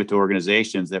give it to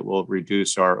organizations that will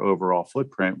reduce our overall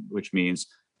footprint, which means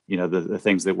the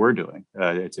things that we're doing.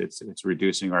 It's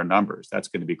reducing our numbers. That's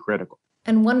going to be critical.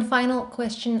 And one final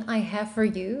question I have for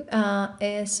you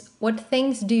is, what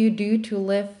things do you do to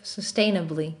live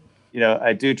sustainably?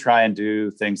 I do try and do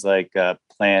things like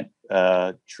plant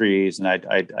trees, and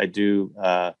I do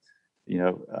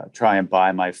try and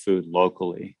buy my food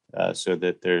locally so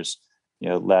that there's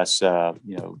less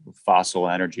fossil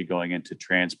energy going into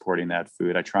transporting that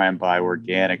food. I try and buy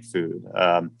organic food.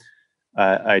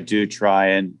 I do try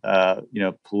and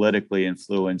politically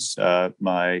influence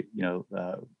my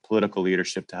political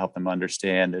leadership to help them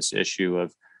understand this issue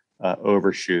of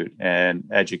overshoot, and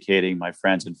educating my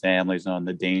friends and families on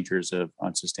the dangers of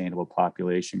unsustainable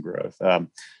population growth.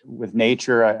 With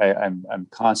nature, I'm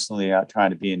constantly out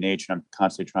trying to be in nature. I'm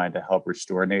constantly trying to help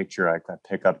restore nature. I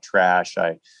pick up trash.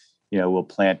 I will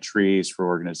plant trees for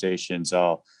organizations.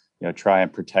 I'll try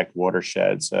and protect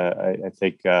watersheds. I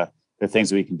think there are things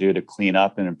that we can do to clean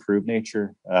up and improve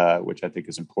nature, which I think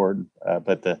is important.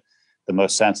 But the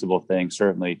most sensible thing,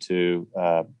 certainly, to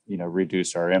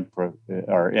reduce our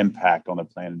impact on the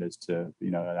planet is to,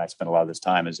 and I spend a lot of this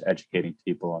time, is educating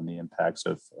people on the impacts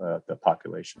of the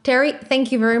population. Terry,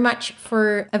 thank you very much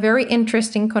for a very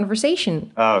interesting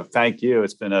conversation. Oh, thank you.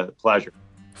 It's been a pleasure.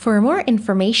 For more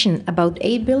information about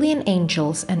 8 Billion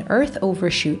Angels and Earth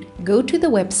Overshoot, go to the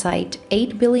website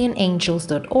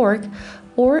 8billionangels.org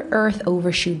or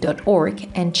earthovershoot.org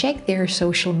and check their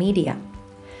social media.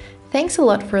 Thanks a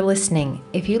lot for listening.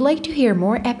 If you'd like to hear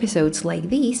more episodes like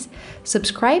these,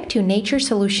 subscribe to Nature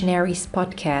Solutionaries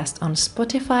podcast on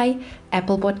Spotify,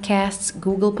 Apple Podcasts,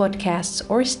 Google Podcasts,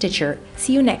 or Stitcher.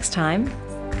 See you next time.